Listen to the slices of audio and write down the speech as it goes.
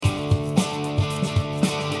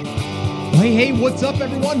Hey, what's up,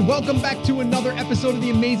 everyone? Welcome back to another episode of the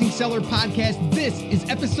Amazing Seller Podcast. This is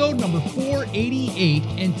episode number 488,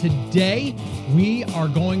 and today we are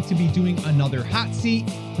going to be doing another hot seat.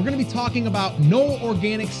 We're going to be talking about no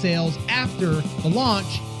organic sales after the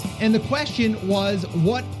launch, and the question was,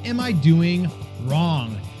 what am I doing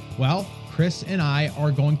wrong? Well, Chris and I are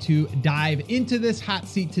going to dive into this hot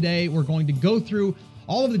seat today. We're going to go through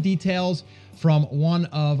all of the details from one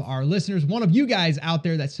of our listeners, one of you guys out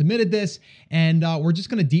there that submitted this, and we're just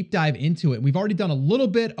going to deep dive into it. We've already done a little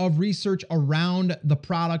bit of research around the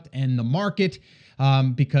product and the market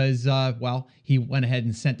because, he went ahead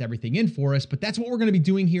and sent everything in for us, but that's what we're going to be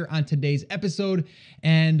doing here on today's episode,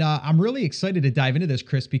 and I'm really excited to dive into this,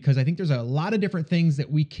 Chris, because I think there's a lot of different things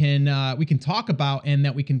that we can talk about and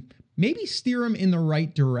that we can maybe steer them in the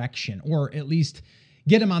right direction, or at least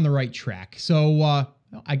get them on the right track. So,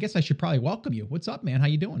 I guess I should probably welcome you. What's up, man? How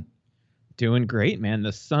you doing? Doing great, man.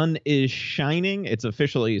 The sun is shining. It's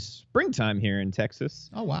officially springtime here in Texas.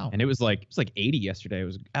 Oh, wow. And it was like 80 yesterday. It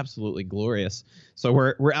was absolutely glorious. So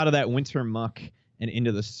we're out of that winter muck and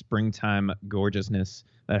into the springtime gorgeousness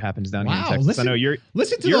that happens down here in Texas. Listen, I know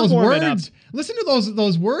listen to those words. Up. Listen to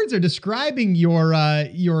those words are describing your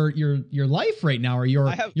life right now, or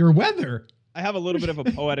your weather. I have a little bit of a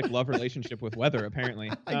poetic love relationship with weather,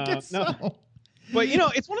 apparently. I guess so. No. But,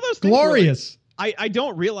 it's one of those things glorious. Where, I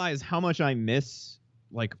don't realize how much I miss,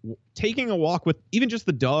 taking a walk with even just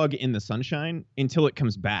the dog in the sunshine until it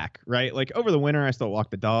comes back, right? Like, over the winter, I still walk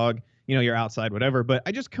the dog. You're outside, whatever. But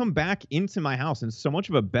I just come back into my house in so much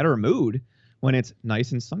of a better mood when it's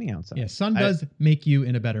nice and sunny outside. Yeah, sun does make you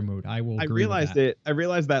in a better mood. I will agree with that. I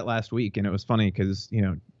realized that last week, and it was funny because,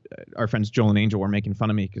 our friends Joel and Angel were making fun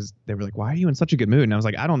of me because they were like, why are you in such a good mood? And I was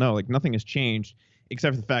like, I don't know. Nothing has changed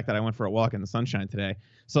except for the fact that I went for a walk in the sunshine today.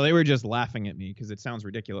 So they were just laughing at me because it sounds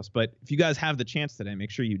ridiculous. But if you guys have the chance today, make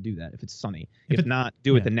sure you do that if it's sunny. If not,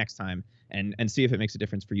 do it the next time and see if it makes a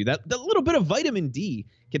difference for you. That little bit of vitamin D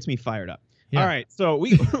gets me fired up. Yeah. All right, so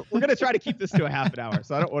we're going to try to keep this to a half an hour,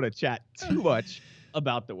 so I don't want to chat too much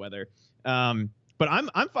about the weather. But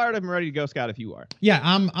I'm fired up and ready to go, Scott, if you are. Yeah,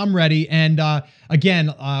 I'm ready. And again,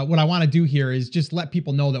 what I want to do here is just let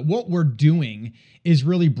people know that what we're doing is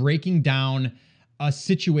really breaking down a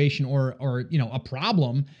situation or a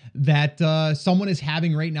problem that someone is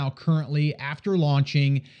having right now currently after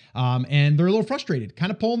launching, and they're a little frustrated,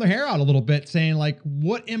 kind of pulling their hair out a little bit, saying like,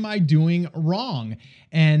 what am I doing wrong?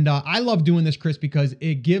 And I love doing this, Chris, because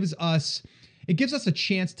it gives us a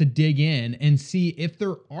chance to dig in and see if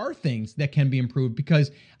there are things that can be improved.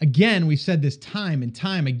 Because again, we've said this time and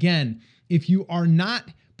time again, if you are not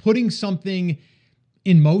putting something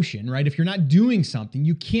in motion, right? If you're not doing something,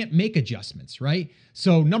 you can't make adjustments, right?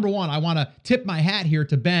 So number one, I want to tip my hat here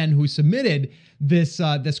to Ben, who submitted this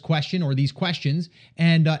question or these questions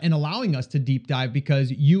and allowing us to deep dive, because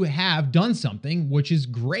you have done something, which is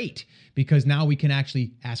great, because now we can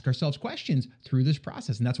actually ask ourselves questions through this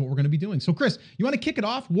process. And that's what we're going to be doing. So Chris, you want to kick it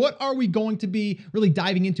off? What are we going to be really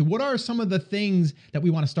diving into? What are some of the things that we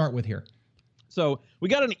want to start with here? So we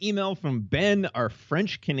got an email from Ben, our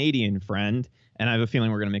French-Canadian friend, and I have a feeling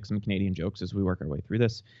we're going to make some Canadian jokes as we work our way through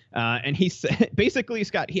this. And he said, basically,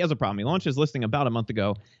 Scott, he has a problem. He launched his listing about a month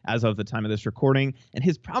ago as of the time of this recording. And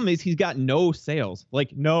his problem is he's got no sales,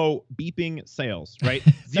 like no beeping sales, right?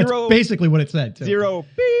 Zero. That's basically what it said, too. Zero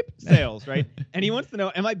beep sales, right? And he wants to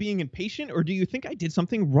know, am I being impatient, or do you think I did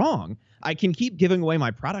something wrong? I can keep giving away my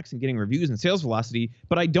products and getting reviews and sales velocity,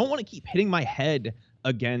 but I don't want to keep hitting my head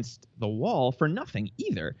against the wall for nothing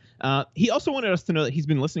either. He also wanted us to know that he's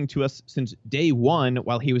been listening to us since day one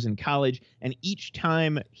while he was in college, and each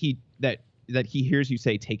time that he hears you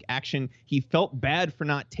say take action, he felt bad for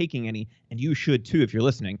not taking any, and you should too if you're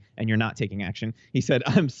listening and you're not taking action. He said,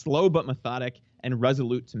 I'm slow but methodic and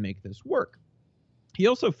resolute to make this work. He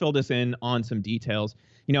also filled us in on some details.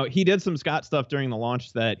 He did some Scott stuff during the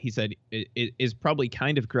launch that he said it is probably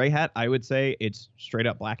kind of gray hat. I would say it's straight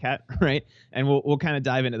up black hat, right? And we'll kind of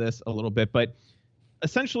dive into this a little bit. But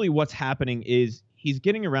essentially what's happening is he's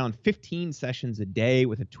getting around 15 sessions a day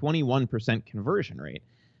with a 21% conversion rate.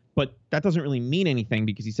 But that doesn't really mean anything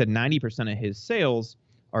because he said 90% of his sales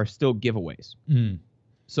are still giveaways.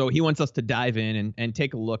 So he wants us to dive in and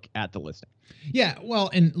take a look at the listing. Yeah, well,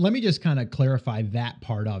 and let me just kind of clarify that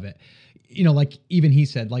part of it. Like even he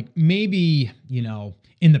said, like maybe,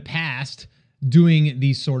 in the past, doing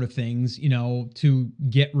these sort of things, to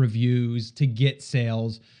get reviews, to get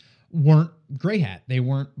sales, weren't gray hat. They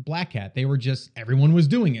weren't black hat. They were just, everyone was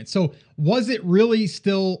doing it. So was it really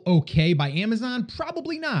still okay by Amazon?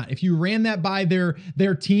 Probably not. If you ran that by their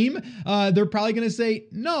team, they're probably going to say,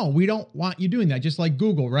 no, we don't want you doing that. Just like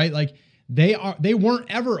Google, right? Like they weren't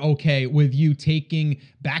ever okay with you taking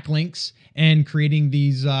backlinks and creating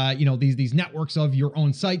these these networks of your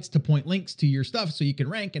own sites to point links to your stuff so you can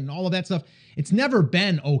rank and all of that stuff. It's never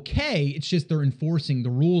been okay. It's just they're enforcing the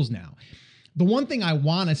rules now. The one thing I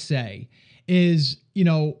want to say is,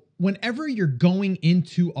 whenever you're going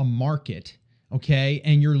into a market, okay,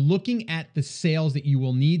 and you're looking at the sales that you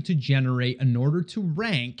will need to generate in order to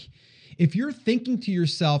rank, if you're thinking to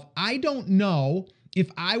yourself, I don't know if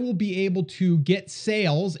I will be able to get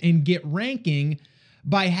sales and get ranking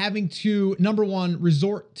by having to, number one,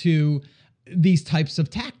 resort to these types of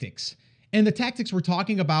tactics. And the tactics we're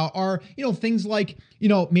talking about are, things like,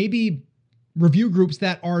 maybe review groups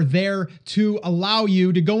that are there to allow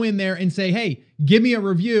you to go in there and say, hey, give me a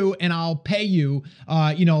review and I'll pay you,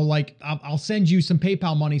 I'll send you some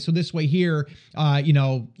PayPal money. So this way here,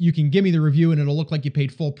 you can give me the review and it'll look like you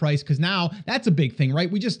paid full price. Cause now that's a big thing,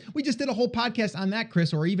 right? We just did a whole podcast on that,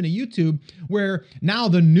 Chris, or even a YouTube, where now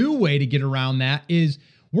the new way to get around that is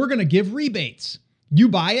we're going to give rebates. You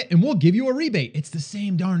buy it and we'll give you a rebate. It's the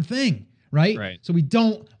same darn thing. Right? So we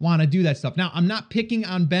don't want to do that stuff. Now, I'm not picking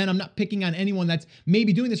on Ben. I'm not picking on anyone that's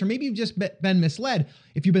maybe doing this, or maybe you've just been misled.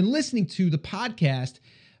 If you've been listening to the podcast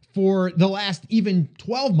for the last even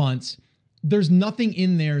 12 months, there's nothing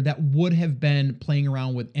in there that would have been playing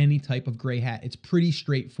around with any type of gray hat. It's pretty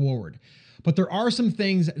straightforward. But there are some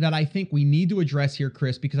things that I think we need to address here,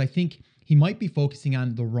 Chris, because I think he might be focusing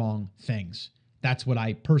on the wrong things. That's what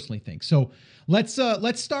I personally think. So let's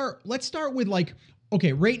start with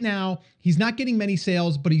okay, right now, he's not getting many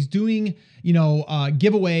sales, but he's doing,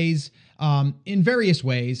 giveaways in various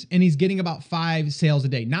ways, and he's getting about 5 sales a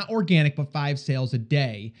day. Not organic, but 5 sales a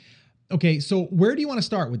day. Okay, so where do you want to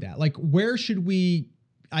start with that? Like, where should we,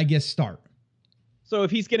 start? So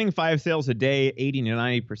if he's getting 5 sales a day, 80 to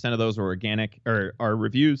 90% of those are organic or are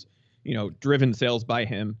reviews, driven sales by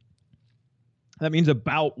him. That means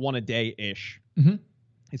about 1 a day-ish. Mm-hmm.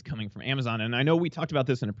 Is coming from Amazon. And I know we talked about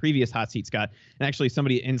this in a previous hot seat, Scott, and actually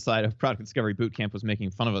somebody inside of Product Discovery Bootcamp was making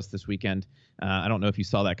fun of us this weekend. I don't know if you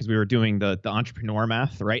saw that, because we were doing the entrepreneur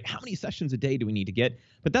math, right? How many sessions a day do we need to get?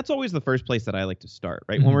 But that's always the first place that I like to start,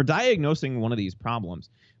 right? Mm-hmm. When we're diagnosing one of these problems,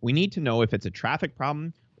 we need to know if it's a traffic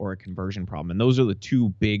problem or a conversion problem. And those are the 2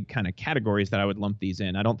 big kind of categories that I would lump these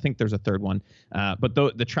in. I don't think there's a third one, but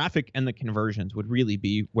the traffic and the conversions would really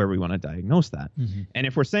be where we want to diagnose that. Mm-hmm. And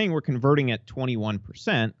if we're saying we're converting at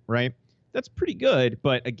 21%, right, that's pretty good.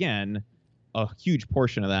 But again, a huge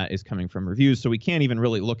portion of that is coming from reviews. So we can't even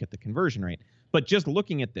really look at the conversion rate. But just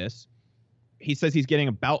looking at this, he says he's getting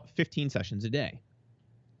about 15 sessions a day.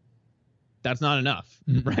 That's not enough,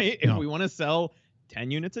 mm-hmm. right? No. If we want to sell 10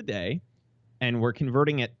 units a day, and we're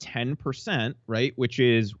converting at 10%, right? Which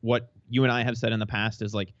is what you and I have said in the past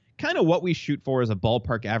is like kind of what we shoot for as a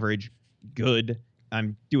ballpark average good,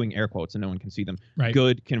 I'm doing air quotes and no one can see them, right.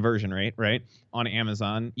 Good conversion rate, right? On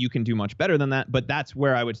Amazon, you can do much better than that, but that's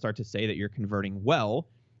where I would start to say that you're converting well.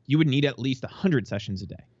 You would need at least 100 sessions a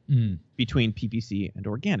day between PPC and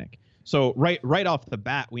organic. So right off the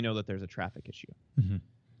bat, we know that there's a traffic issue. Mm-hmm.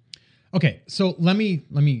 Okay, so let me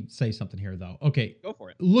say something here, though. Okay, go for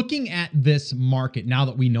it. Looking at this market, now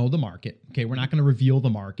that we know the market, okay, we're not going to reveal the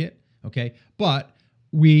market, okay, but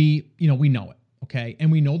we know it, okay,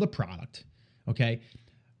 and we know the product, okay.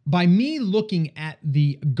 By me looking at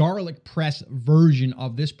the garlic press version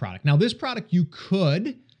of this product, now this product you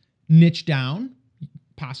could niche down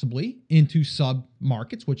possibly into sub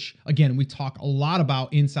markets, which again, we talk a lot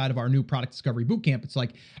about inside of our new Product Discovery Bootcamp. It's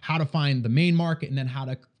like how to find the main market and then how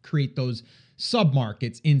to create those sub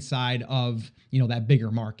markets inside of, that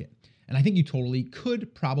bigger market. And I think you totally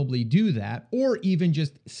could probably do that, or even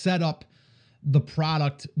just set up the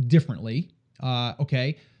product differently.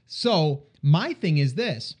 Okay. So my thing is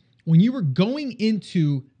this, when you were going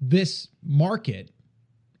into this market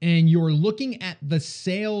and you're looking at the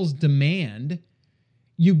sales demand,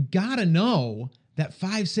 you gotta know that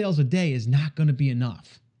 5 sales a day is not going to be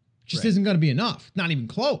enough. Just isn't going to be enough. Not even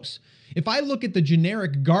close. If I look at the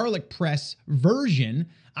generic garlic press version,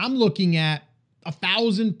 I'm looking at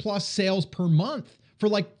 1,000 plus sales per month for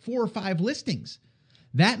like 4 or 5 listings.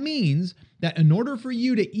 That means that in order for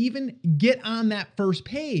you to even get on that first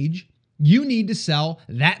page, you need to sell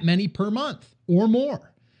that many per month or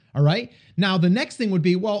more. All right. Now, the next thing would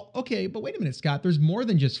be, well, okay, but wait a minute, Scott, there's more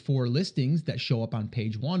than just 4 listings that show up on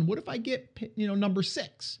page 1. What if I get, number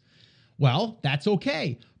 6? Well, that's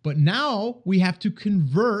okay. But now we have to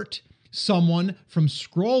convert someone from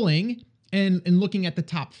scrolling and looking at the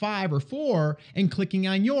top 5 or 4 and clicking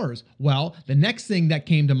on yours. Well, the next thing that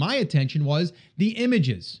came to my attention was the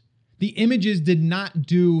images. The images did not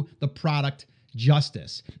do the product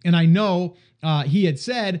justice. And I know he had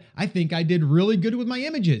said, I think I did really good with my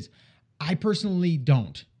images. I personally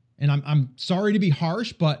don't. And I'm sorry to be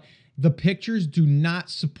harsh, but the pictures do not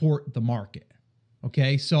support the market.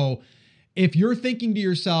 Okay. So if you're thinking to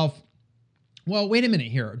yourself, well, wait a minute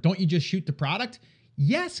here, don't you just shoot the product?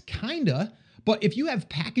 Yes, kinda. But if you have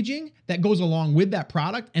packaging that goes along with that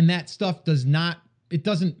product and that stuff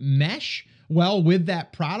doesn't mesh well with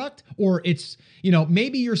that product, or it's,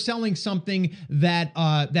 maybe you're selling something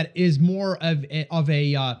that is more of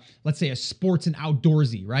a let's say a sports and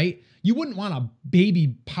outdoorsy, right? You wouldn't want a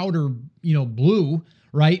baby powder, blue,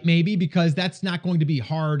 right? Maybe because that's not going to be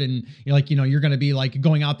hard and you're going to be like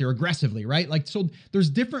going out there aggressively, right? Like, so there's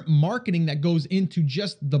different marketing that goes into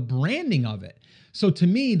just the branding of it. So to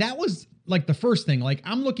me, that was like the first thing. Like,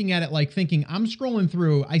 I'm looking at it like thinking, I'm scrolling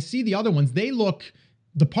through, I see the other ones, they look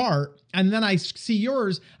the part, and then I see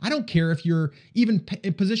yours. I don't care if you're even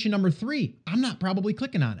in position number 3. I'm not probably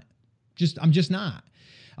clicking on it. I'm just not.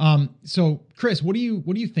 So Chris, what do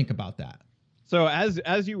you think about that? So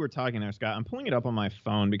as you were talking there, Scott, I'm pulling it up on my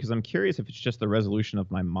phone because I'm curious if it's just the resolution of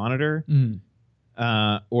my monitor,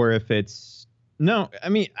 or if it's no. I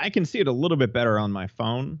mean, I can see it a little bit better on my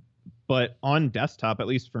phone, but on desktop, at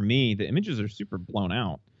least for me, the images are super blown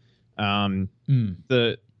out.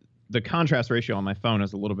 The contrast ratio on my phone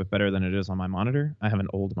is a little bit better than it is on my monitor. I have an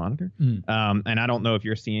old monitor, and I don't know if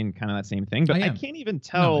you're seeing kind of that same thing, but I can't even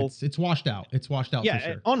tell. No, it's washed out. It's washed out. Yeah, for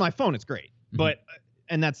sure. On my phone, it's great, but.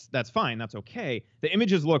 And that's fine. That's okay. The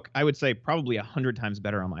images look, I would say, probably 100 times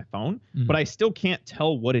better on my phone, but I still can't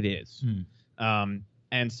tell what it is.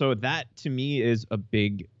 And so that to me is a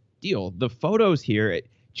big deal. The photos here,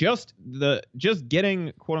 just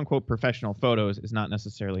getting quote unquote professional photos is not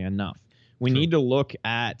necessarily enough. We need to look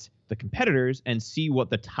at the competitors and see what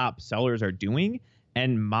the top sellers are doing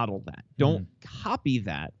and model that. Don't copy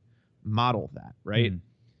that, model that, right?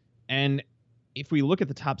 And if we look at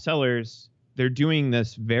the top sellers, they're doing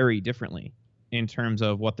this very differently in terms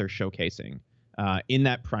of what they're showcasing in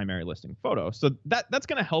that primary listing photo. So that's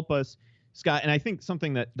going to help us, Scott. And I think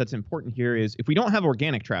something that's important here is if we don't have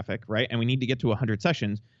organic traffic, right, and we need to get to 100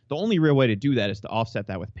 sessions, the only real way to do that is to offset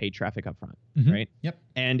that with paid traffic up front, right? Yep.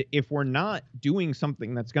 And if we're not doing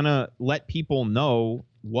something that's going to let people know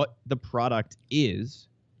what the product is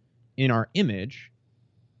in our image,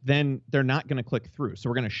 then they're not going to click through. So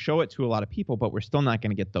we're going to show it to a lot of people, but we're still not going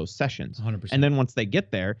to get those sessions. 100%. And then once they get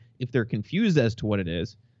there, if they're confused as to what it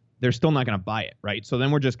is, they're still not going to buy it, right? So then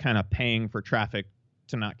we're just kind of paying for traffic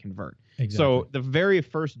to not convert. Exactly. So the very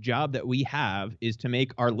first job that we have is to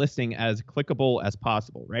make our listing as clickable as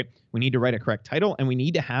possible, right? We need to write a correct title and we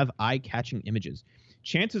need to have eye-catching images.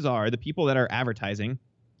 Chances are the people that are advertising,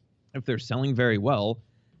 if they're selling very well,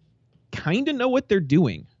 kind of know what they're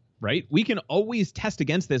doing. Right? We can always test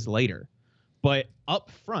against this later. But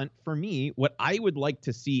up front, for me, what I would like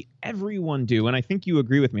to see everyone do, and I think you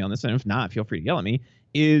agree with me on this, and if not, feel free to yell at me,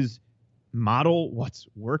 is model what's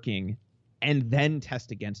working and then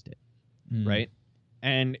test against it. Right?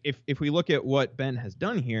 And if we look at what Ben has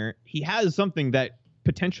done here, he has something that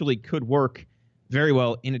potentially could work very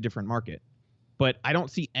well in a different market. But I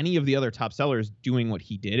don't see any of the other top sellers doing what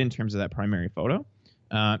he did in terms of that primary photo.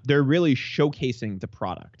 They're really showcasing the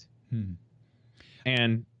product.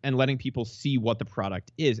 And letting people see what the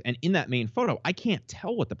product is. And in that main photo, I can't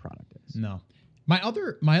tell what the product is. No. My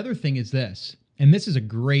other thing is this, and this is a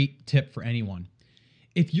great tip for anyone.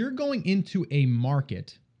 If you're going into a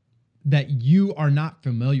market that you are not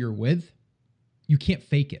familiar with, you can't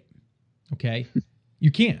fake it. Okay? You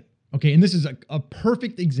can't. Okay? And this is a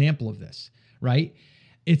perfect example of this, right?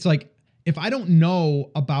 It's like, if I don't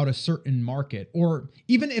know about a certain market, or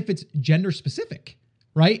even if it's gender specific,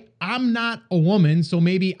 right? I'm not a woman, so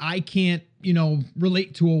maybe I can't,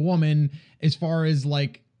 relate to a woman as far as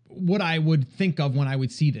like what I would think of when I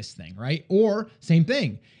would see this thing, right? Or same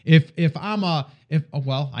thing. I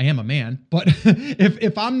am a man, but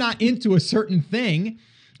if I'm not into a certain thing,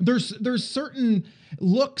 there's certain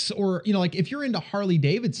looks, or, like if you're into Harley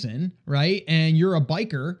Davidson, right? And you're a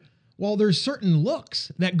biker, well, there's certain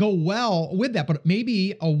looks that go well with that, but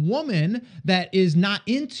maybe a woman that is not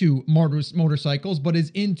into motorcycles, but is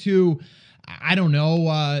into, I don't know,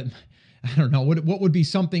 what would be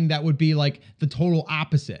something that would be like the total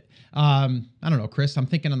opposite. I don't know, Chris, I'm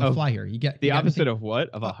thinking on the fly here. You get the opposite of what?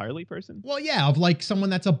 Of a Harley person? Well, yeah, of like someone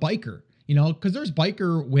that's a biker, because there's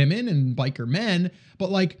biker women and biker men, but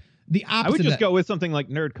like the opposite. I would just go with something like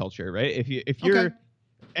nerd culture, right? If you're okay.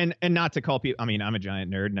 And not to call people, I mean, I'm a giant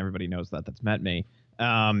nerd and everybody knows that's met me.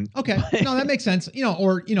 Okay. No, that makes sense.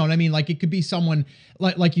 Or, you know what I mean? Like it could be someone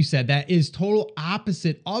like you said, that is total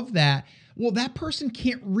opposite of that. Well, that person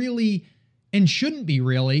can't really and shouldn't be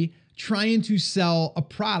really trying to sell a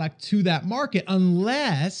product to that market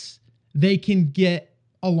unless they can get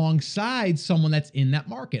alongside someone that's in that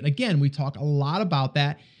market. Again, we talk a lot about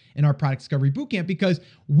that in our product discovery bootcamp because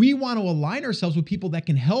we want to align ourselves with people that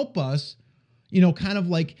can help us, kind of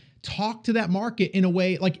like talk to that market in a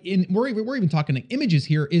way, like we're even talking like images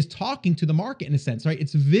here is talking to the market in a sense, right?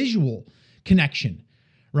 It's visual connection,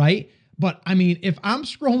 right? But I mean, if I'm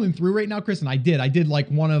scrolling through right now, Chris, and I did like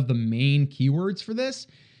one of the main keywords for this.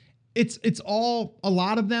 It's all, a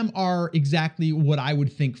lot of them are exactly what I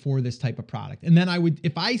would think for this type of product. And then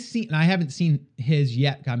if I see, and I haven't seen his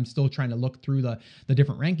yet, I'm still trying to look through the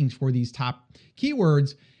different rankings for these top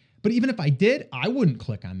keywords. But even if I did, I wouldn't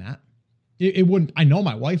click on that. It wouldn't, I know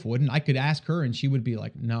my wife wouldn't. I could ask her and she would be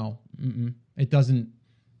like, no, it doesn't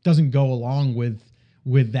go along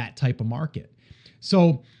with that type of market.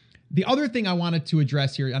 So the other thing I wanted to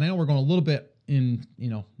address here, and I know we're going a little bit in,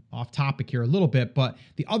 off topic here a little bit, but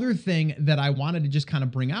the other thing that I wanted to just kind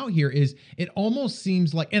of bring out here is it almost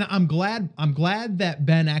seems like, and I'm glad that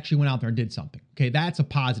Ben actually went out there and did something. Okay. That's a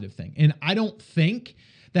positive thing. And I don't think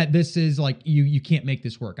that this is like, you can't make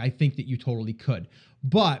this work. I think that you totally could,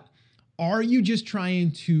 but are you just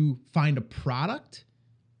trying to find a product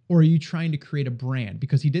or are you trying to create a brand?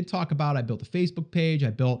 Because he did talk about, I built a Facebook page, I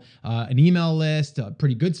built an email list, a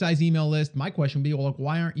pretty good size email list. My question would be, well, look,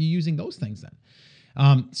 why aren't you using those things then?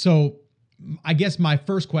 So I guess my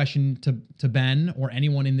first question to Ben or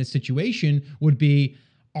anyone in this situation would be,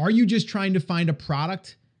 are you just trying to find a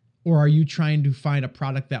product or are you trying to find a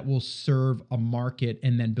product that will serve a market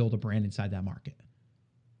and then build a brand inside that market?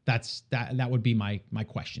 That would be my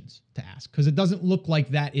questions to ask, because it doesn't look like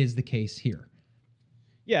that is the case here.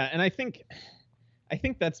 Yeah. And I think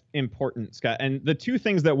that's important, Scott. And the two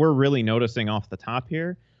things that we're really noticing off the top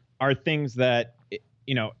here are things that,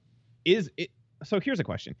 so here's a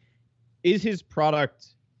question. Is his product,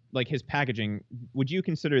 like his packaging, would you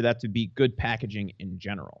consider that to be good packaging in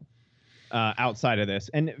general outside of this?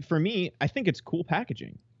 And for me, I think it's cool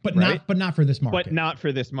packaging. But right? not for this market. But not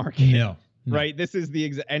for this market. No. Right? This is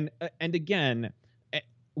the and again,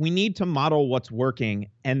 we need to model what's working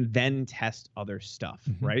and then test other stuff,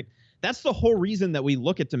 right? That's the whole reason that we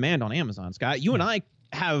look at demand on Amazon, Scott. You and I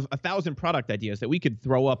have 1,000 product ideas that we could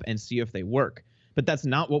throw up and see if they work. But that's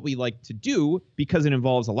not what we like to do because it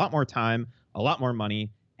involves a lot more time, a lot more money,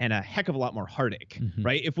 and a heck of a lot more heartache,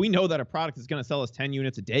 right? If we know that a product is going to sell us 10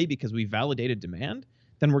 units a day because we validated demand,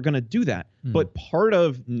 then we're going to do that. But part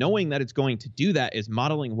of knowing that it's going to do that is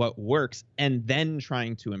modeling what works and then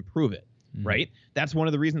trying to improve it, right? That's one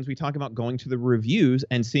of the reasons we talk about going to the reviews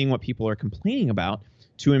and seeing what people are complaining about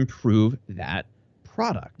to improve that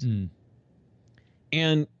product.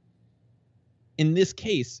 And in this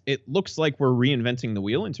case, it looks like we're reinventing the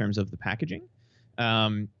wheel in terms of the packaging,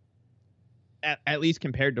 at least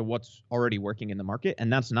compared to what's already working in the market.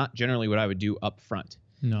 And that's not generally what I would do up front.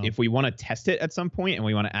 No. If we want to test it at some point and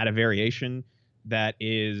we want to add a variation that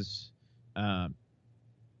is, a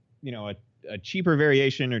cheaper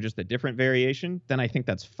variation or just a different variation, then I think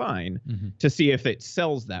that's fine to see if it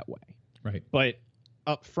sells that way. Right. But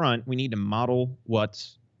up front, we need to model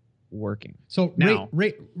what's working. So now,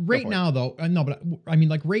 right now though, no, but I mean,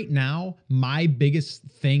 like right now, my biggest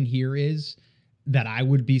thing here is that I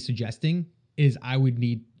would be suggesting is you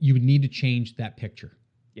would need to change that picture.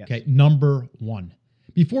 Yes. Okay. Number one,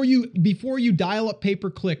 before you dial up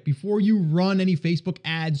pay-per-click, before you run any Facebook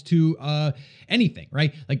ads to anything,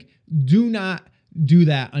 right? Like do not do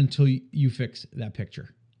that until you fix that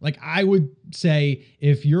picture. Like I would say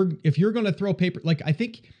if you're going to throw like I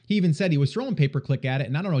think he even said he was throwing pay-per-click at it,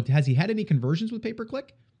 and I don't know, has he had any conversions with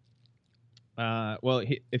pay-per-click? Well,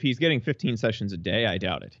 if he's getting 15 sessions a day, I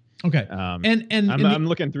doubt it. Okay. I'm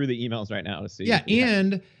looking through the emails right now to see. Yeah,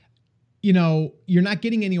 and you're not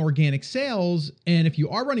getting any organic sales, and if you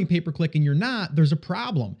are running pay-per-click and you're not, there's a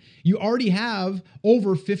problem. You already have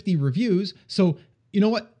over 50 reviews, so you know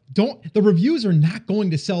what? The reviews are not going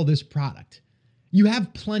to sell this product. You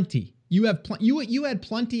have plenty. You had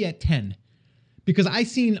plenty at 10, because I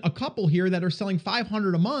seen a couple here that are selling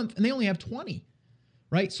 500 a month and they only have 20,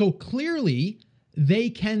 right? So clearly they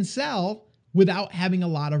can sell without having a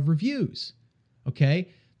lot of reviews. Okay.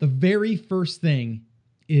 The very first thing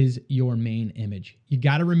is your main image. You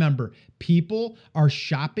got to remember, people are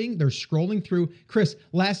shopping. They're scrolling through. Chris,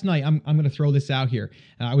 last night, I'm going to throw this out here.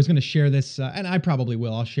 I was going to share this, and I probably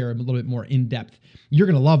will. I'll share a little bit more in depth. You're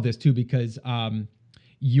going to love this too, because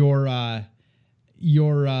your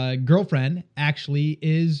girlfriend actually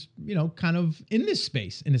is, kind of in this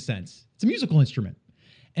space in a sense. It's a musical instrument.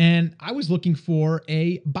 And I was looking for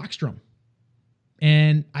a box drum.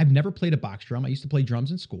 And I've never played a box drum. I used to play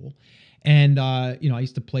drums in school. And, I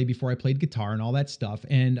used to play before I played guitar and all that stuff.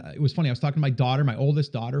 And it was funny. I was talking to my daughter, my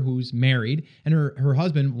oldest daughter, who's married, and her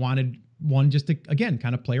husband wanted one just to, again,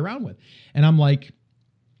 kind of play around with. And I'm like,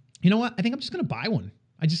 you know what? I think I'm just going to buy one.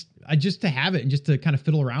 I just to have it and just to kind of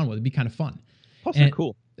fiddle around with. It'd be kind of fun. Plus, they're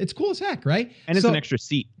cool. It's cool as heck, right? And it's an extra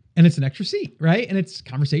seat. And it's an extra seat, right? And it's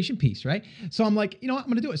conversation piece, right? So I'm like, you know what? I'm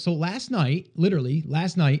going to do it. So literally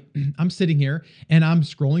last night, I'm sitting here and I'm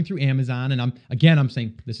scrolling through Amazon and I'm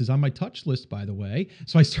saying, this is on my touch list, by the way.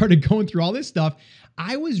 So I started going through all this stuff.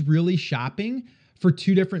 I was really shopping for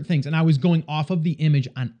two different things. And I was going off of the image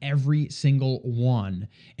on every single one.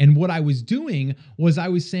 And what I was doing was I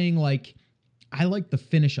was saying like, I like the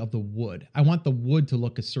finish of the wood. I want the wood to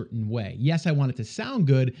look a certain way. Yes, I want it to sound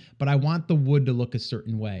good, but I want the wood to look a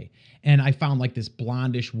certain way. And I found like this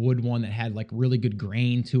blondish wood one that had like really good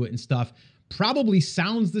grain to it and stuff. Probably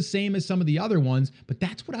sounds the same as some of the other ones, but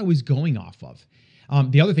that's what I was going off of.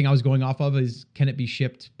 The other thing I was going off of is, can it be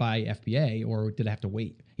shipped by FBA or did I have to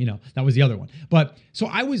wait? That was the other one. But so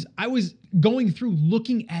I was going through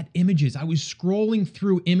looking at images. I was scrolling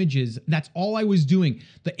through images. That's all I was doing.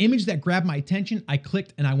 The image that grabbed my attention, I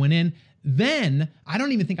clicked and I went in. Then I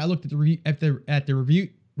don't even think I looked at the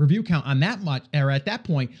review count on that much, or at that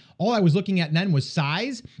point. All I was looking at then was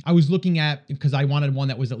size. I was looking at, because I wanted one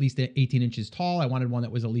that was at least 18 inches tall. I wanted one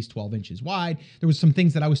that was at least 12 inches wide. There was some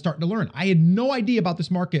things that I was starting to learn. I had no idea about this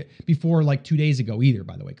market before like 2 days ago either,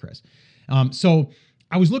 by the way, Chris. So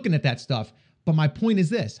I was looking at that stuff, but my point is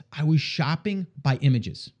this: I was shopping by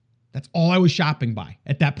images. That's all I was shopping by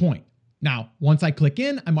at that point. Now, once I click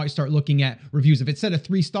in, I might start looking at reviews. If it said a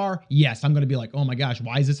 3-star, yes, I'm going to be like, oh my gosh,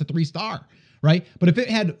 why is this a 3-star? Right? But if it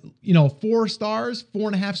had, 4 stars,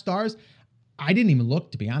 4.5 stars, I didn't even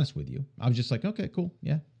look, to be honest with you. I was just like, okay, cool.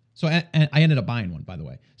 Yeah. So and I ended up buying one, by the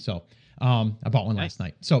way. So I bought one last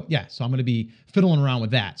night. So yeah, so I'm going to be fiddling around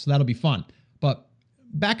with that. So that'll be fun. But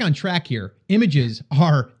back on track here, images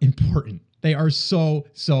are important. They are so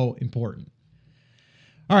important.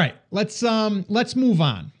 All right, let's move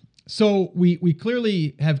on. So we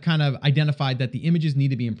clearly have kind of identified that the images need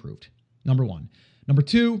to be improved. Number one. Number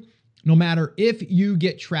two, no matter if you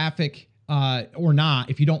get traffic or not,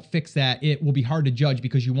 if you don't fix that, it will be hard to judge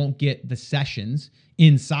because you won't get the sessions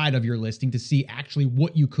inside of your listing to see actually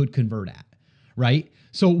what you could convert at, right?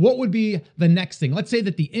 So what would be the next thing? Let's say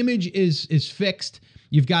that the image is fixed.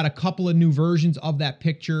 You've got a couple of new versions of that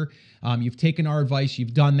picture. You've taken our advice.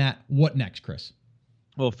 You've done that. What next, Chris?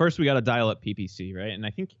 Well, first we got to dial up PPC, right? And I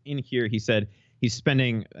think in here he said he's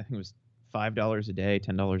spending, I think it was $5 a day,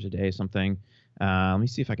 $10 a day, something. Let me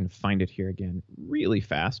see if I can find it here again really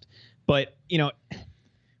fast. But,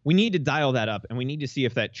 we need to dial that up and we need to see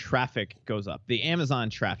if that traffic goes up. The Amazon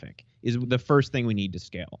traffic is the first thing we need to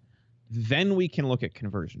scale. Then we can look at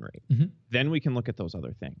conversion rate. Mm-hmm. Then we can look at those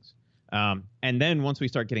other things. And then once we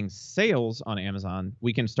start getting sales on Amazon,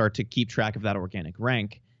 we can start to keep track of that organic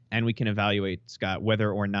rank and we can evaluate, Scott,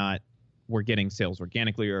 whether or not we're getting sales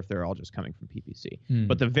organically or if they're all just coming from PPC.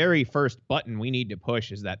 But the very first button we need to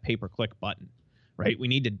push is that pay-per-click button, right? We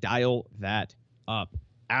need to dial that up.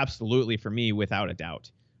 Absolutely, for me, without a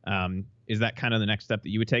doubt. Is that kind of the next step that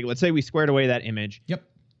you would take? Let's say we squared away that image. Yep.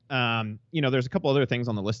 There's a couple other things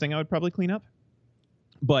on the listing I would probably clean up.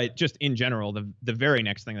 But just in general, the very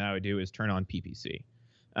next thing that I would do is turn on PPC.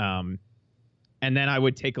 And then I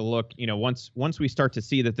would take a look, once we start to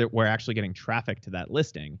see that we're actually getting traffic to that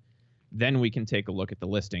listing, then we can take a look at the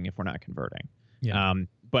listing if we're not converting. Yeah.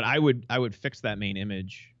 But I would fix that main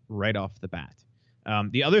image right off the bat.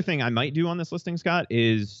 The other thing I might do on this listing, Scott,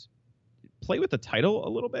 is play with the title a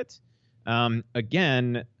little bit.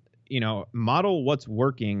 Again, model what's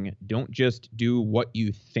working. Don't just do what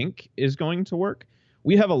you think is going to work.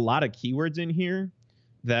 We have a lot of keywords in here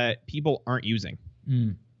that people aren't using.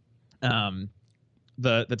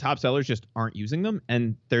 The top sellers just aren't using them,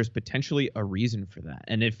 and there's potentially a reason for that.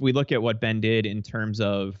 And if we look at what Ben did in terms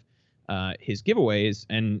of his giveaways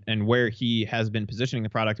and where he has been positioning the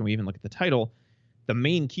product, and we even look at the title, the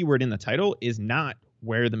main keyword in the title is not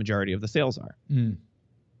where the majority of the sales are.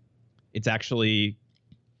 It's actually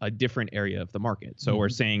a different area of the market. So we're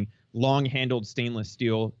saying long-handled stainless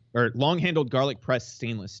steel or long-handled garlic press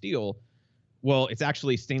stainless steel. Well, it's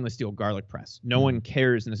actually stainless steel garlic press. No one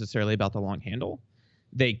cares necessarily about the long handle.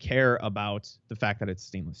 They care about the fact that it's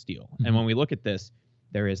stainless steel. And when we look at this,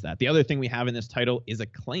 there is that. The other thing we have in this title is a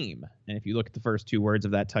claim. And if you look at the first two words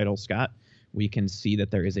of that title, Scott, we can see that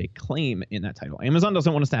there is a claim in that title. Amazon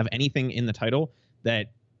doesn't want us to have anything in the title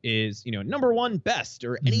that is, number one best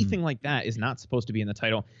or anything like that is not supposed to be in the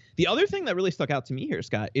title. The other thing that really stuck out to me here,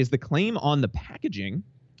 Scott, is the claim on the packaging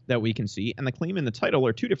that we can see and the claim in the title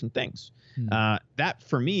are two different things. That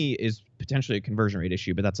for me is potentially a conversion rate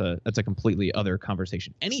issue, but that's a completely other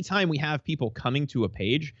conversation. Anytime we have people coming to a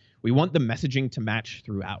page, we want the messaging to match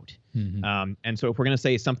throughout. And so if we're going to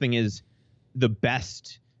say something is the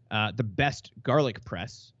best garlic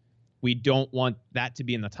press, we don't want that to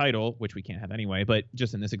be in the title, which we can't have anyway, but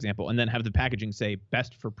just in this example, and then have the packaging say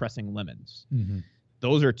best for pressing lemons.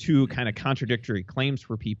 Those are two kind of contradictory claims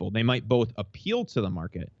for people. They might both appeal to the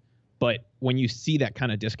market, but when you see that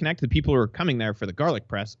kind of disconnect, the people who are coming there for the garlic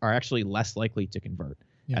press are actually less likely to convert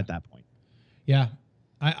at that point. Yeah,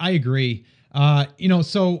 I agree.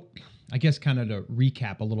 So I guess kind of to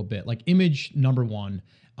recap a little bit, like image number one,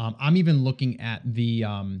 I'm even looking at the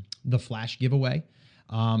flash giveaway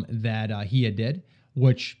that he did,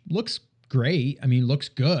 which looks great. I mean, looks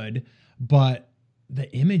good, but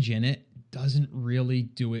the image in it doesn't really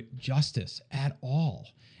do it justice at all.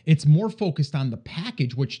 It's more focused on the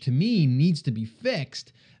package, which to me needs to be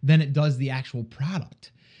fixed, than it does the actual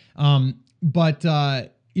product. But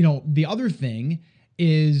the other thing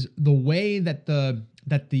is the way that the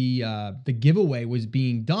giveaway was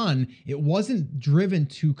being done. It wasn't driven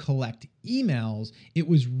to collect emails. It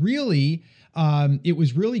was really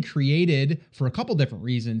created for a couple different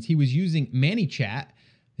reasons. He was using ManyChat.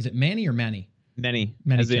 Is it Manny or Many? Many,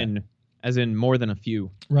 as in more than a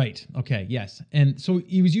few. Right. Okay. Yes. And so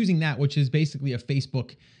he was using that, which is basically a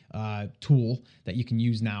Facebook tool that you can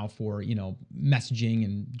use now for, messaging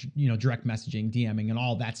and, direct messaging, DMing and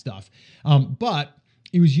all that stuff. But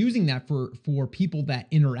he was using that for people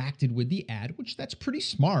that interacted with the ad, which that's pretty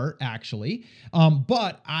smart actually.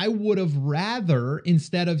 But I would have rather,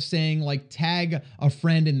 instead of saying like tag a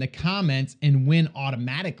friend in the comments and win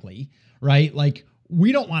automatically, right? Like,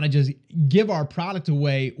 we don't want to just give our product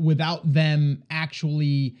away without them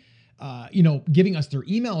actually, giving us their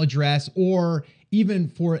email address, or even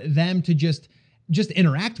for them to just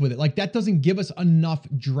interact with it. Like, that doesn't give us enough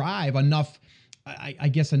drive, enough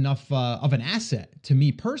of an asset to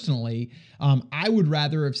me personally. I would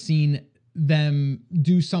rather have seen them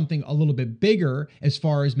do something a little bit bigger, as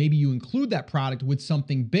far as maybe you include that product with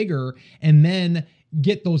something bigger and then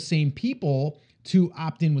get those same people to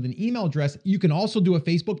opt in with an email address. You can also do a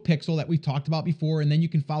Facebook pixel that we've talked about before, and then you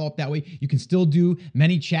can follow up that way. You can still do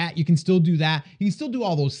ManyChat. You can still do that. You can still do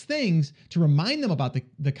all those things to remind them about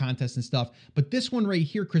the contest and stuff. But this one right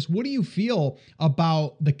here, Chris, what do you feel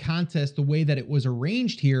about the contest, the way that it was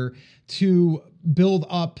arranged here to build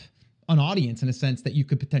up an audience in a sense that you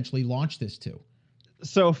could potentially launch this to?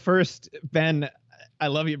 So first, Ben, I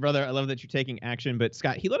love you, brother. I love that you're taking action. But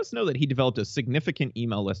Scott, he let us know that he developed a significant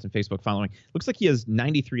email list and Facebook following. Looks like he has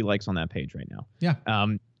 93 likes on that page right now. Yeah.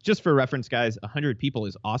 Just for reference, guys, 100 people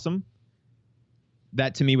is awesome.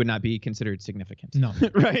 That to me would not be considered significant. No.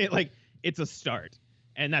 Right? Like, it's a start,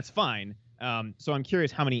 and that's fine. So I'm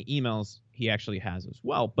curious how many emails he actually has as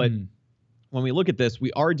well. But when we look at this,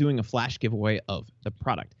 we are doing a flash giveaway of the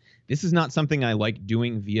product. This is not something I like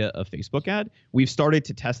doing via a Facebook ad. We've started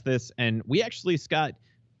to test this, and we actually, Scott,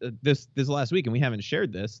 this last week, and we haven't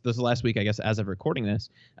shared this. This is last week, I guess, as of recording this.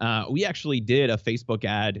 We actually did a Facebook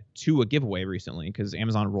ad to a giveaway recently because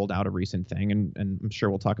Amazon rolled out a recent thing, and I'm sure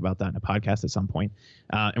we'll talk about that in a podcast at some point.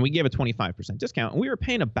 And we gave a 25% discount, and we were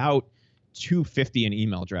paying about $2.50 an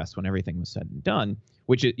email address when everything was said and done,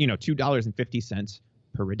 which is $2.50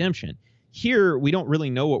 per redemption. Here, we don't really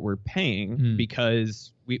know what we're paying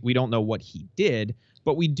because we don't know what he did,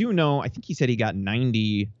 but we do know, I think he said he got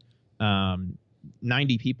 90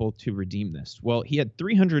 people to redeem this. Well, he had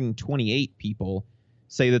 328 people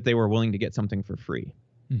say that they were willing to get something for free,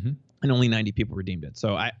 and only 90 people redeemed it.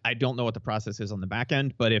 So I don't know what the process is on the back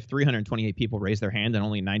end, but if 328 people raised their hand and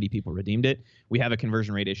only 90 people redeemed it, we have a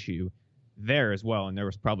conversion rate issue there as well. And there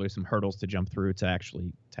was probably some hurdles to jump through to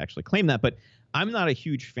actually claim that. But I'm not a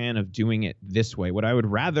huge fan of doing it this way. What I would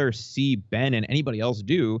rather see Ben and anybody else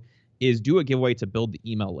do is do a giveaway to build the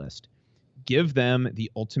email list. Give them the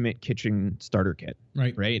ultimate kitchen starter kit,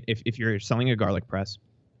 right? If you're selling a garlic press.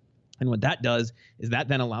 And what that does is that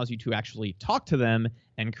then allows you to actually talk to them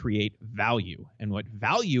and create value. And what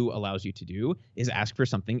value allows you to do is ask for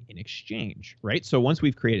something in exchange, right? So once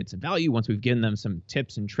we've created some value, once we've given them some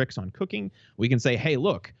tips and tricks on cooking, we can say, hey,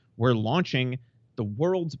 look, we're launching the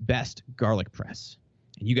world's best garlic press,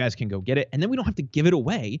 and you guys can go get it. And then we don't have to give it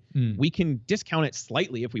away. We can discount it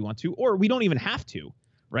slightly if we want to, or we don't even have to,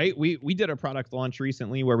 right? We did a product launch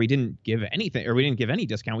recently where we didn't give anything, or we didn't give any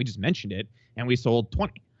discount. We just mentioned it and we sold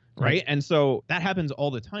 20, right? And so that happens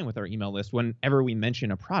all the time with our email list. Whenever we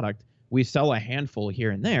mention a product, we sell a handful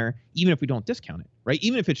here and there, even if we don't discount it, right?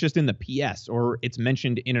 Even if it's just in the PS or it's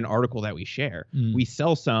mentioned in an article that we share, we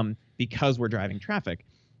sell some because we're driving traffic.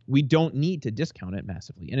 we don't need to discount it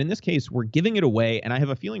massively. And in this case, we're giving it away. And I have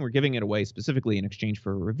a feeling we're giving it away specifically in exchange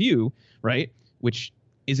for a review, right? Which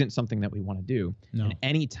isn't something that we want to do. No. And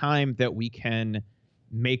any time that we can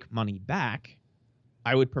make money back,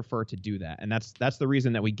 I would prefer to do that. And that's the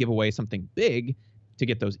reason that we give away something big, to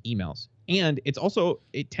get those emails. And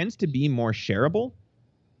it tends to be more shareable,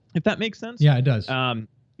 if that makes sense. Yeah, it does.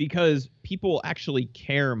 Because people actually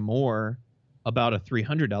care more about a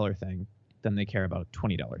 $300 thing than they care about a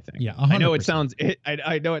 $20 thing. Yeah, 100%.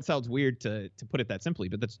 I know it sounds weird to put it that simply,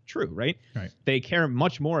 but that's true, right? Right. They care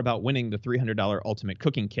much more about winning the $300 ultimate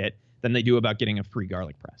cooking kit than they do about getting a free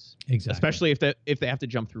garlic press. Exactly. Especially if they have to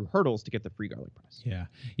jump through hurdles to get the free garlic press. Yeah.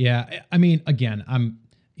 Yeah. I mean, again,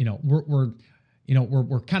 we're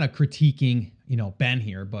kind of critiquing, Ben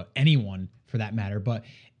here, but anyone for that matter. But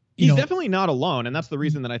he's definitely not alone, and that's the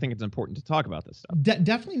reason that I think it's important to talk about this stuff.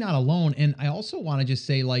 Definitely not alone. And I also want to just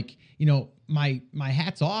say, like, my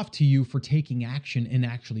hat's off to you for taking action and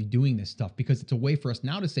actually doing this stuff, because it's a way for us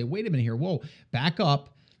now to say, wait a minute here, whoa, back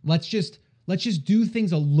up. Let's just do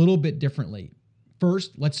things a little bit differently.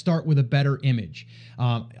 First, let's start with a better image.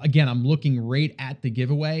 Again, I'm looking right at the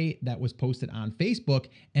giveaway that was posted on Facebook,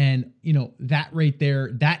 and that right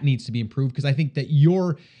there, that needs to be improved, because I think that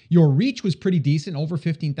your reach was pretty decent, over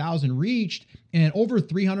 15,000 reached, and over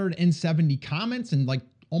 370 comments, and like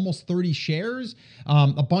almost 30 shares,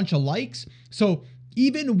 a bunch of likes. So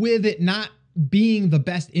even with it not being the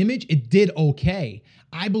best image, it did okay.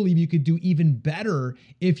 I believe you could do even better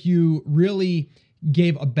if you really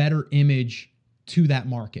gave a better image to that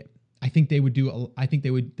market. I think they would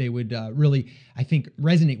really,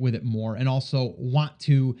 resonate with it more, and also want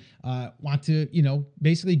to,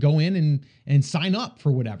 basically go in and sign up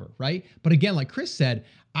for whatever, right? But again, like Chris said,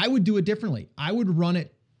 I would do it differently. I would run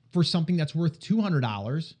it for something that's worth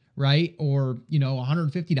 $200, right? Or,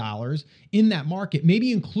 $150 in that market.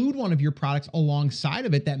 Maybe include one of your products alongside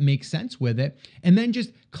of it that makes sense with it. And then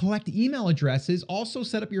just collect email addresses. Also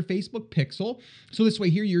set up your Facebook pixel. So this way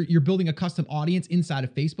here, you're building a custom audience inside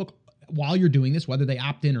of Facebook while you're doing this, whether they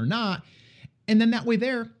opt in or not. And then that way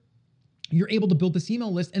there, you're able to build this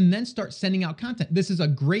email list and then start sending out content. This is a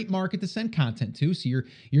great market to send content to, so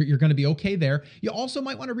you're going to be okay there. You also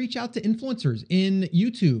might want to reach out to influencers in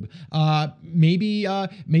YouTube, maybe a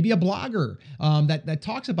blogger that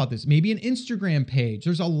talks about this, maybe an Instagram page.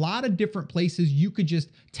 There's a lot of different places you could just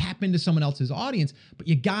tap into someone else's audience, but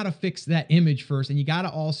you got to fix that image first, and you got to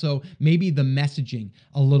also maybe the messaging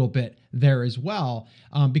a little bit there as well,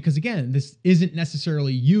 because again, this isn't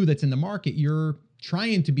necessarily you that's in the market. You're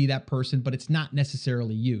trying to be that person, but it's not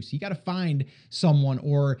necessarily you. So you got to find someone,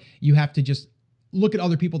 or you have to just look at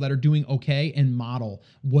other people that are doing okay and model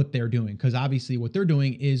what they're doing, because obviously what they're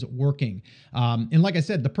doing is working. And like I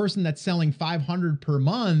said, the person that's selling 500 per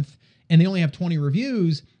month and they only have 20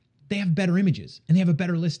 reviews, they have better images and they have a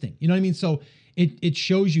better listing. You know what I mean? So it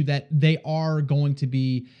shows you that they are going to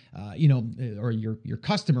be, or your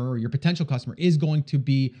customer or your potential customer is going to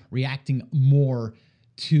be reacting more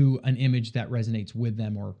to an image that resonates with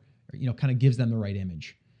them, or kind of gives them the right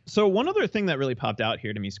image. So one other thing that really popped out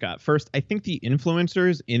here to me, Scott, first, I think the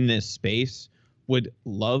influencers in this space would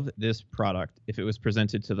love this product if it was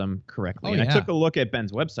presented to them correctly. Oh, and yeah. I took a look at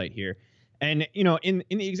Ben's website here, and in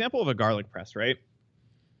the example of a garlic press, right?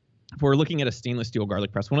 If we're looking at a stainless steel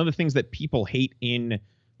garlic press, one of the things that people hate in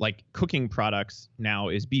like cooking products now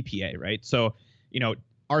is BPA, right? So,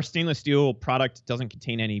 our stainless steel product doesn't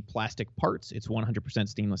contain any plastic parts. It's 100%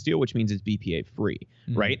 stainless steel, which means it's BPA free,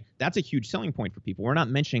 right? That's a huge selling point for people. We're not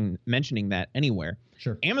mentioning that anywhere.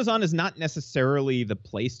 Sure. Amazon is not necessarily the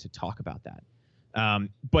place to talk about that.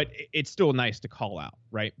 But it's still nice to call out,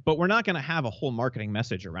 right? But we're not going to have a whole marketing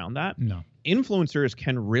message around that. No. Influencers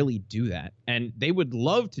can really do that, and they would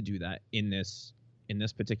love to do that in this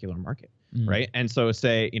particular market, right? And so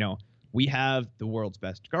say, we have the world's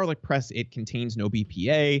best garlic press. It contains no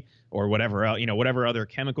BPA or whatever else, whatever other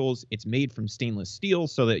chemicals. It's made from stainless steel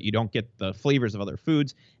so that you don't get the flavors of other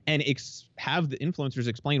foods, and have the influencers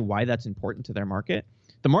explain why that's important to their market.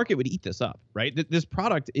 The market would eat this up, right? This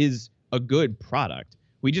product is a good product.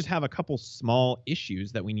 We just have a couple small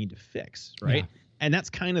issues that we need to fix, right? Yeah. And that's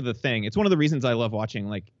kind of the thing. It's one of the reasons I love watching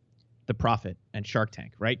like The Profit and Shark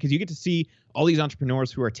Tank, right? Because you get to see all these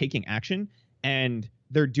entrepreneurs who are taking action, and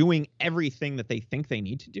they're doing everything that they think they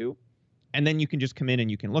need to do. And then you can just come in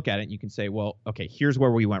and you can look at it and you can say, well, okay, here's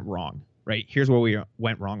where we went wrong, right? Here's where we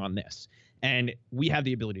went wrong on this. And we have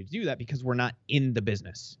the ability to do that because we're not in the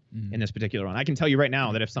business in this particular one. I can tell you right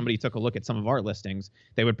now that if somebody took a look at some of our listings,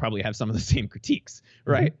 they would probably have some of the same critiques,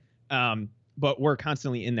 right? But we're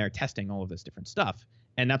constantly in there testing all of this different stuff.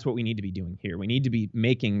 And that's what we need to be doing here. We need to be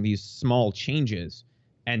making these small changes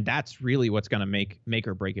And that's really what's going to make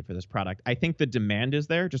or break it for this product. I think the demand is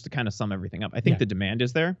there, just to kind of sum everything up. I think the demand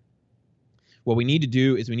is there. What we need to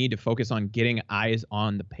do is we need to focus on getting eyes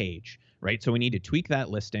on the page, right? So we need to tweak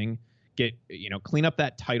that listing, clean up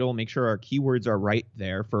that title, make sure our keywords are right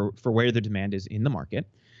there for where the demand is in the market.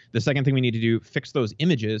 The second thing we need to do, fix those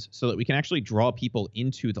images so that we can actually draw people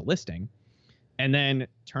into the listing, and then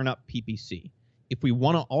turn up PPC. If we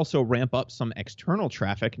want to also ramp up some external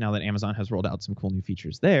traffic now that Amazon has rolled out some cool new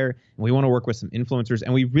features there, and we want to work with some influencers,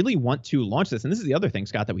 and we really want to launch this, and this is the other thing,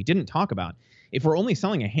 Scott, that we didn't talk about. If we're only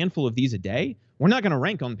selling a handful of these a day, we're not going to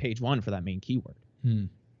rank on page 1 for that main keyword,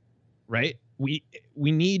 right? We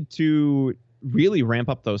need to really ramp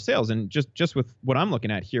up those sales, and just with what I'm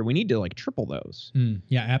looking at here, we need to like triple those.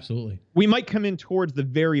 Yeah, absolutely. We might come in towards the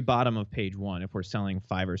very bottom of page 1 if we're selling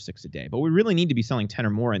 5 or 6 a day, but we really need to be selling 10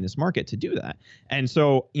 or more in this market to do that. And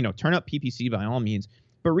so, turn up PPC by all means,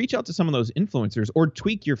 but reach out to some of those influencers or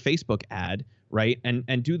tweak your Facebook ad, right? And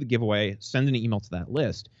do the giveaway, send an email to that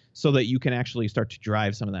list so that you can actually start to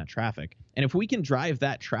drive some of that traffic. And if we can drive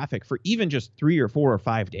that traffic for even just 3 or 4 or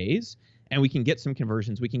 5 days, and we can get some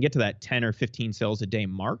conversions, we can get to that 10 or 15 sales a day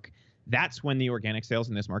mark, that's when the organic sales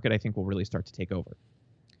in this market, I think, will really start to take over.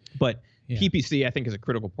 But PPC, I think, is a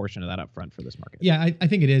critical portion of that up front for this market. Yeah, I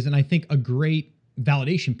think it is. And I think a great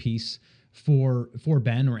validation piece for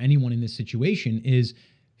Ben or anyone in this situation is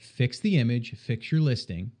fix the image, fix your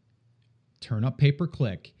listing, turn up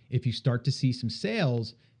pay-per-click. If you start to see some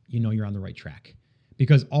sales, you're on the right track.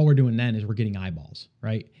 Because all we're doing then is we're getting eyeballs,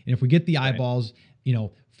 right? And if we get the eyeballs,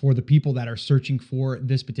 for the people that are searching for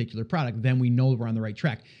this particular product, then we know we're on the right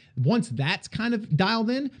track. Once that's kind of dialed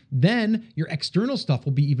in, then your external stuff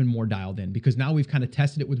will be even more dialed in, because now we've kind of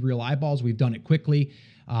tested it with real eyeballs. We've done it quickly.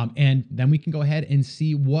 And then we can go ahead and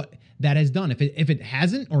see what that has done. If it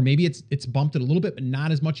hasn't, or maybe it's bumped it a little bit, but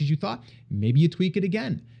not as much as you thought, maybe you tweak it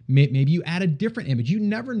again. Maybe you add a different image. You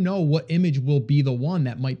never know what image will be the one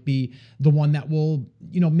that might be the one that will,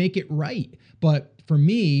 make it right. But for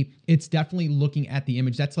me, it's definitely looking at the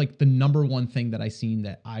image. That's like the number one thing that I seen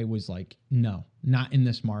that I was like, no, not in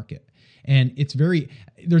this market. And it's very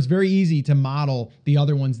easy to model the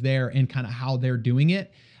other ones there and kind of how they're doing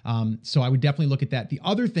it. So I would definitely look at that. The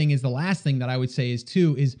other thing is, the last thing that I would say is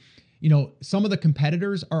some of the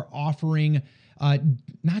competitors are offering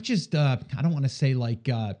not just, I don't want to say like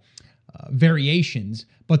variations,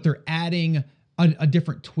 but they're adding a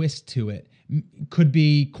different twist to it. It could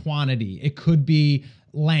be quantity. It could be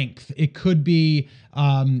length. It could be,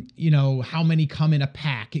 how many come in a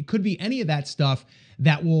pack. It could be any of that stuff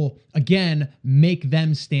that will, again, make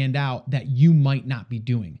them stand out that you might not be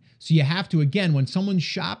doing. So you have to, again, when someone's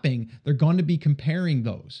shopping, they're going to be comparing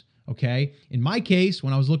those. Okay. In my case,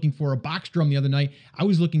 when I was looking for a box drum the other night, I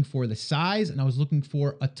was looking for the size and I was looking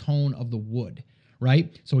for a tone of the wood.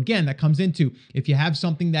 Right? So again, that comes into, if you have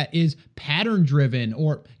something that is pattern driven,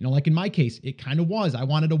 or, like in my case, it kind of was, I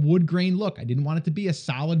wanted a wood grain look. I didn't want it to be a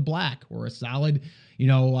solid black or a solid,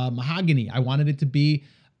 mahogany. I wanted it to be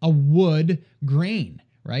a wood grain,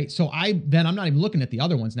 right? So I'm not even looking at the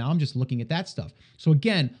other ones now. I'm just looking at that stuff. So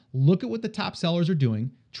again, look at what the top sellers are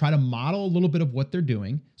doing, try to model a little bit of what they're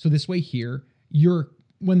doing. So this way here,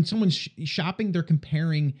 when someone's shopping, they're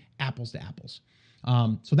comparing apples to apples.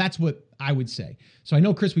 So that's what I would say. So I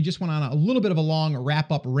know, Chris, we just went on a little bit of a long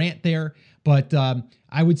wrap-up rant there, but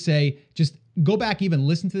I would say just go back, even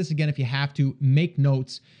listen to this again if you have to, make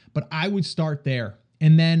notes, but I would start there.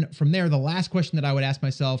 And then from there, the last question that I would ask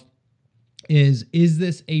myself is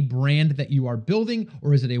this a brand that you are building,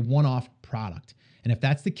 or is it a one-off product? And if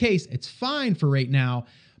that's the case, it's fine for right now,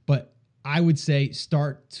 but I would say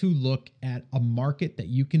start to look at a market that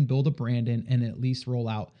you can build a brand in and at least roll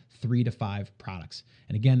out 3 to 5 products.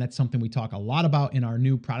 And again, that's something we talk a lot about in our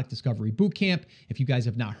new Product Discovery Bootcamp. If you guys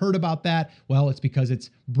have not heard about that, well, it's because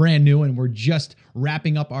it's brand new and we're just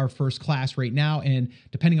wrapping up our first class right now. And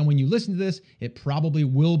depending on when you listen to this, it probably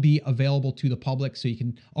will be available to the public. So you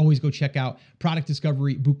can always go check out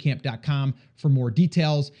productdiscoverybootcamp.com for more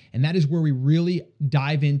details. And that is where we really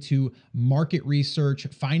dive into market research,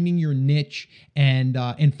 finding your niche, and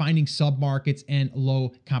finding sub-markets and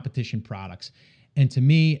low competition products. And to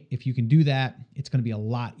me, if you can do that, it's going to be a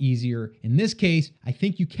lot easier. In this case, I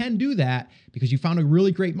think you can do that because you found a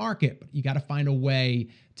really great market, but you got to find a way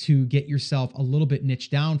to get yourself a little bit niche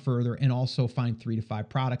down further and also find 3 to 5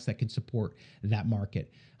 products that can support that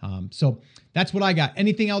market. So that's what I got.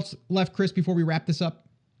 Anything else left, Chris, before we wrap this up?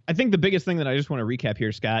 I think the biggest thing that I just want to recap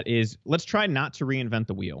here, Scott, is let's try not to reinvent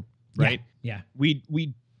the wheel, right? Yeah.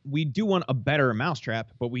 We we do want a better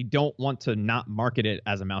mousetrap, but we don't want to not market it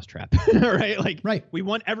as a mousetrap, right? Like, right. We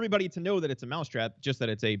want everybody to know that it's a mousetrap, just that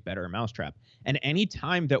it's a better mousetrap. And any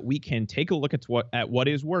time that we can take a look at what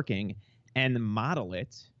is working and model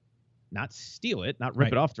it, not steal it, not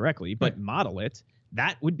rip it off directly, but model it,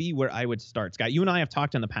 that would be where I would start. Scott, you and I have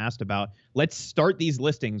talked in the past about let's start these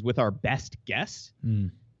listings with our best guess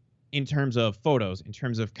in terms of photos, in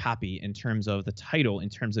terms of copy, in terms of the title, in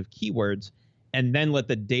terms of keywords, and then let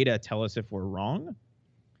the data tell us if we're wrong.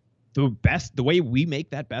 The way we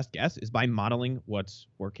make that best guess is by modeling what's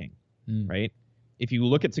working, right? If you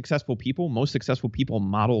look at successful people, most successful people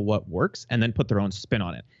model what works and then put their own spin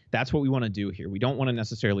on it. That's what we want to do here. We don't want to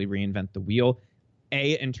necessarily reinvent the wheel,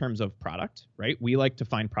 A, in terms of product, right? We like to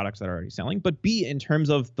find products that are already selling, but B, in terms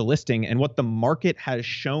of the listing and what the market has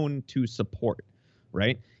shown to support,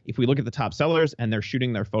 right? If we look at the top sellers and they're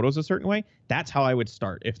shooting their photos a certain way, that's how I would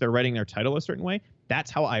start. If they're writing their title a certain way, that's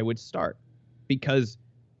how I would start. Because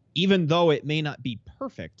even though it may not be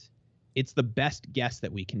perfect, it's the best guess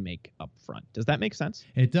that we can make up front. Does that make sense?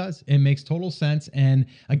 It does. It makes total sense. And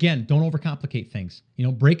again, don't overcomplicate things.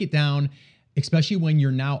 Break it down. Especially when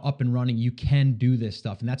you're now up and running, you can do this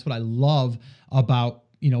stuff. And that's what I love about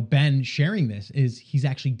Ben sharing this, is he's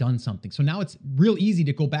actually done something. So now it's real easy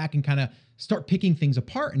to go back and kind of start picking things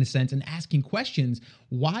apart in a sense and asking questions.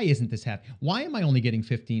 Why isn't this happening? Why am I only getting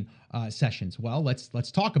 15 sessions? Well,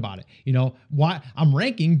 let's talk about it. Why I'm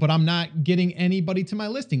ranking, but I'm not getting anybody to my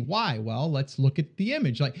listing. Why? Well, let's look at the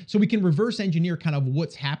image. So we can reverse engineer kind of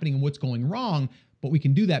what's happening and what's going wrong. But we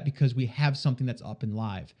can do that because we have something that's up and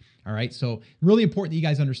live. All right. So really important that you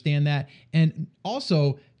guys understand that. And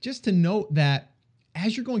also just to note that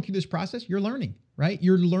as you're going through this process, you're learning, right?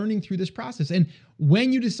 You're learning through this process. And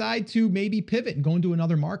when you decide to maybe pivot and go into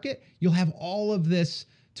another market, you'll have all of this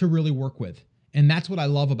to really work with. And that's what I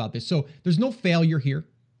love about this. So there's no failure here.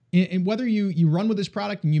 And whether you run with this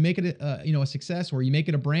product and you make it a success or you make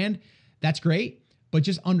it a brand, that's great. But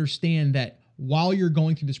just understand that while you're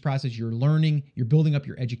going through this process, you're learning, you're building up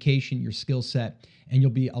your education, your skill set, and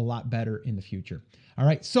you'll be a lot better in the future. All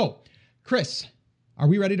right. So, Chris, are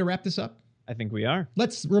we ready to wrap this up? I think we are.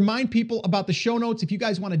 Let's remind people about the show notes. If you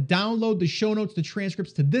guys want to download the show notes, the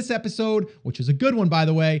transcripts to this episode, which is a good one, by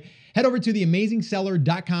the way, head over to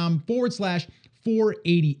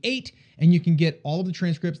theamazingseller.com/488, and you can get all of the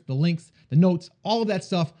transcripts, the links, the notes, all of that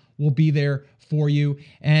stuff will be there for you.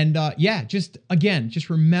 And just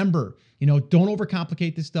remember, don't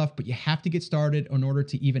overcomplicate this stuff, but you have to get started in order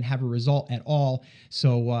to even have a result at all.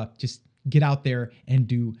 So just get out there and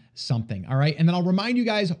do something. All right. And then I'll remind you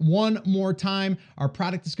guys one more time, our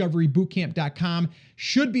productdiscoverybootcamp.com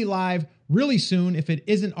should be live really soon. If it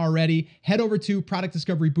isn't already, head over to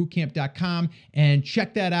productdiscoverybootcamp.com and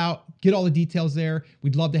check that out. Get all the details there.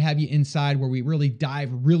 We'd love to have you inside where we really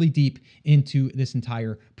dive really deep into this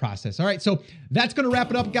entire process. All right. So that's going to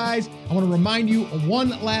wrap it up, guys. I want to remind you one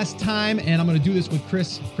last time, and I'm going to do this with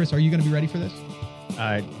Chris. Chris, are you going to be ready for this?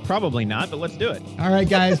 Probably not, but let's do it. All right,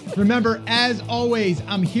 guys. Remember, as always,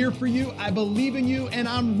 I'm here for you. I believe in you, and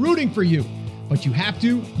I'm rooting for you. But you have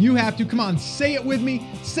to. Come on, say it with me.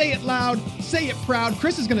 Say it loud. Say it proud.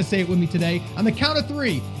 Chris is going to say it with me today. On the count of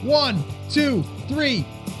 3. 1, 2, 3.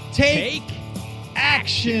 Take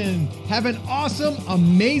action. Have an awesome,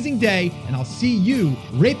 amazing day, and I'll see you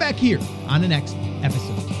right back here on the next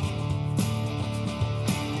episode.